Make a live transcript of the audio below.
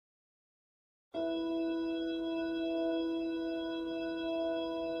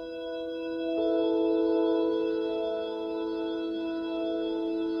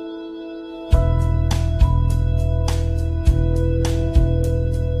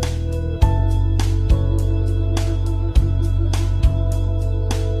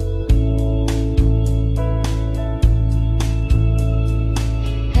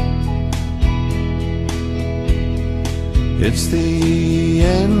It's the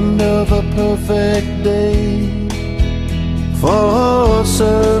end of a perfect day for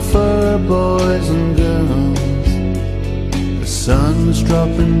surfer boys and girls. The sun's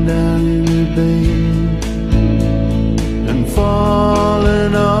dropping down in the bay and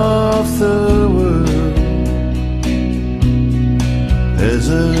falling off the world. There's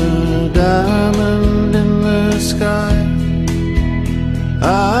a diamond in the sky,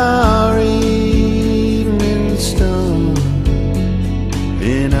 our evening star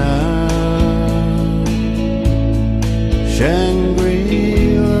in our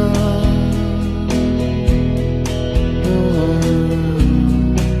Shangri-La.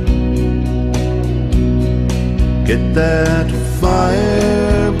 Get that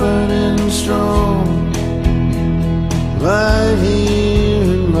fire burning strong right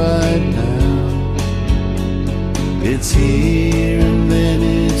here and right now. It's here and then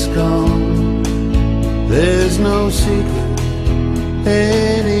it's gone. There's no secret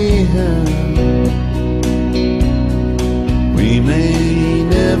anyhow. We may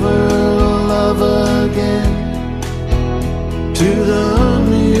never love again to the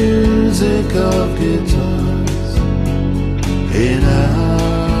music of guitar.